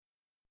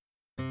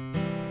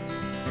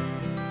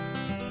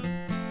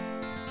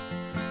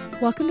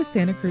Welcome to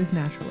Santa Cruz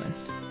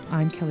Naturalist.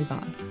 I'm Kelly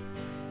Voss.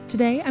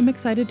 Today, I'm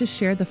excited to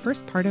share the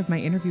first part of my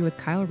interview with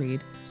Kyle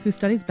Reid, who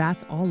studies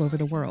bats all over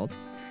the world.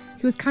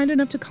 He was kind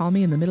enough to call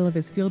me in the middle of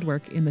his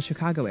fieldwork in the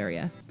Chicago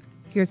area.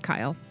 Here's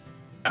Kyle.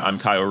 I'm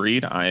Kyle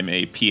Reid. I'm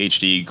a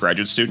PhD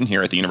graduate student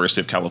here at the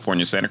University of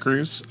California, Santa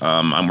Cruz.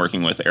 I'm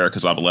working with Erica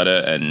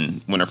Zavaleta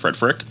and Winifred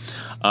Frick.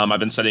 I've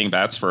been studying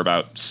bats for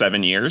about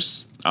 7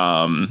 years.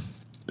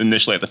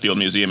 Initially at the Field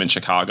Museum in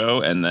Chicago,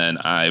 and then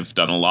I've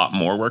done a lot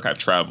more work. I've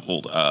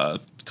traveled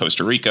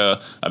Costa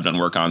Rica. I've done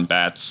work on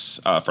bats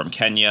from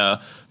Kenya,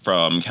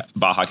 from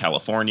Baja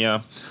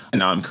California, and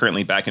now I'm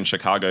currently back in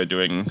Chicago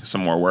doing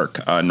some more work.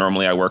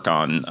 Normally I work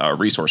on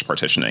resource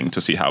partitioning to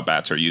see how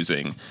bats are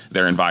using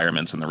their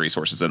environments and the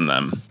resources in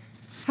them.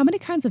 How many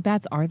kinds of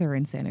bats are there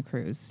in Santa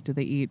Cruz? Do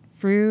they eat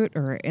fruit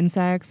or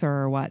insects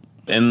or what?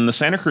 In the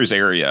Santa Cruz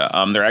area,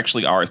 there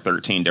actually are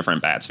 13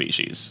 different bat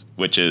species,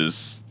 which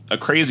is a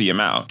crazy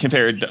amount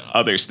compared to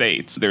other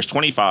states. There's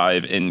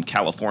 25 in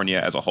California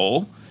as a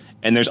whole,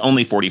 and there's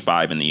only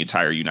 45 in the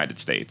entire United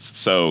States.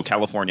 So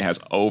California has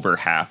over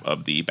half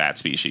of the bat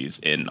species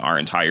in our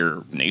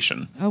entire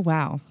nation. Oh,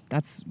 wow.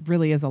 That's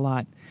really is a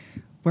lot.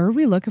 Where would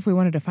we look if we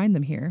wanted to find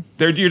them here?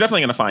 You're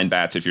definitely going to find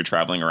bats if you're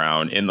traveling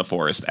around in the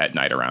forest at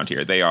night around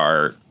here. They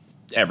are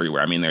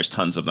everywhere. I mean, there's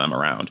tons of them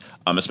around,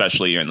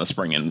 especially in the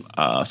spring and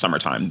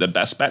summertime. The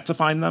best bet to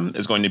find them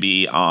is going to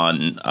be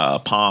on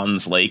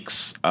ponds,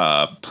 lakes.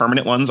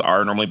 Permanent ones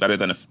are normally better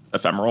than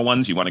ephemeral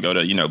ones. You want to go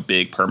to,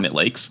 big permanent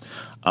lakes.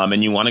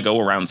 And you want to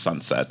go around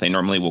sunset. They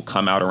normally will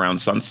come out around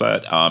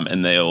sunset,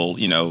 and they'll,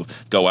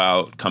 go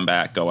out, come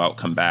back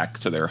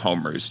to their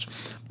home roost.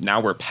 Now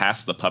we're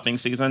past the pupping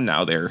season.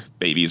 Now their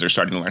babies are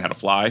starting to learn how to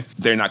fly.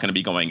 They're not going to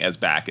be going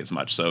back as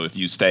much. So if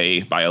you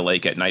stay by a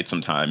lake at night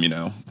sometime,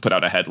 put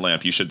out a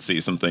headlamp, you should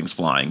see some things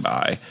flying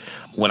by.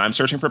 When I'm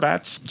searching for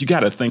bats, you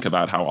got to think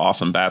about how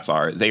awesome bats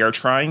are. They are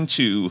trying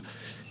to...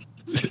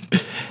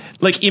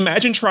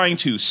 imagine trying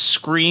to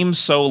scream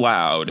so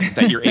loud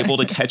that you're able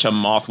to catch a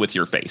moth with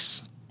your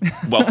face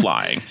while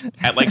flying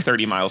at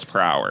 30 miles per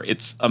hour.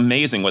 It's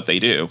amazing what they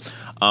do.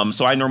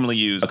 So I normally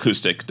use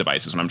acoustic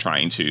devices when I'm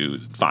trying to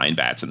find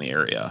bats in the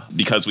area.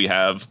 Because we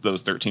have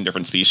those 13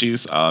 different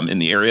species in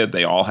the area,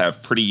 they all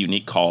have pretty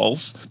unique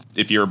calls.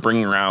 If you're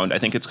bringing around, I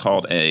think it's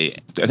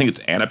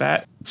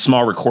Anabat,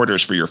 small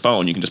recorders for your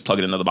phone. You can just plug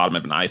it into the bottom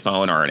of an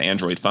iPhone or an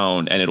Android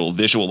phone, and it'll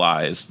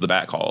visualize the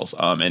bat calls,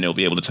 and it'll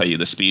be able to tell you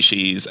the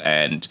species.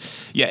 And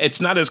yeah, it's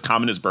not as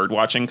common as bird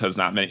watching because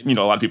not many, a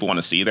lot of people want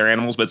to see their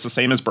animals, but it's the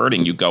same as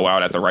birding. You go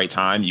out at the right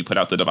time, you put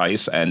out the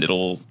device, and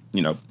it'll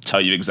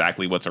tell you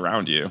exactly what's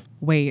around you.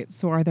 Wait,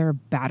 so are there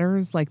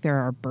batters like there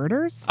are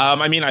birders?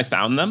 I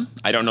found them.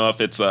 I don't know if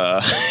it's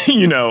a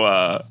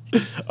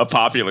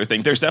popular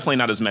thing. There's definitely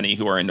not as many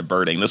who are into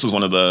birding. This was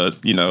one of the,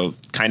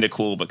 kind of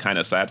cool but kind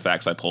of sad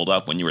facts I pulled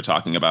up when you were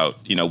talking about,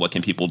 what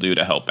can people do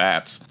to help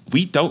bats.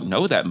 We don't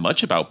know that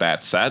much about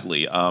bats,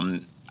 sadly.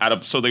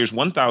 So there's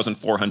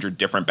 1,400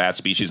 different bat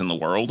species in the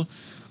world.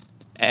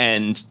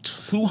 And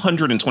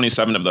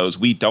 227 of those,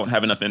 we don't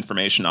have enough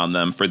information on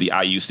them for the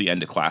IUCN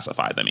to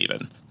classify them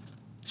even.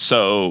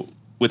 So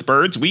with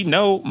birds, we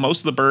know most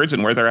of the birds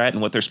and where they're at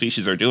and what their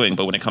species are doing.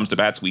 But when it comes to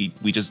bats, we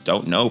just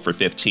don't know for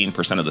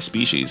 15% of the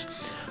species.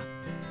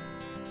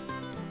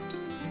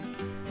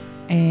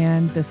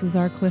 And this is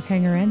our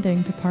cliffhanger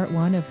ending to part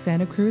 1 of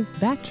Santa Cruz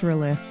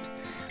Bat-uralist.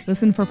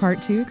 Listen for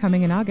part 2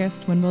 coming in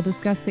August when we'll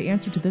discuss the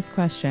answer to this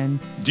question.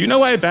 Do you know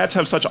why bats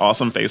have such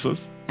awesome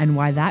faces? And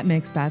why that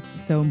makes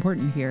bats so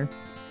important here.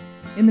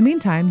 In the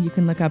meantime, you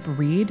can look up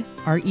Reid,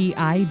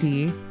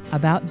 R-E-I-D,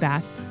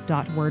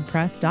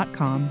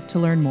 aboutbats.wordpress.com to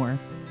learn more.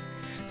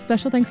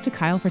 Special thanks to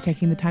Kyle for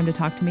taking the time to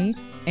talk to me,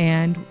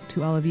 and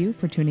to all of you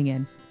for tuning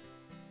in.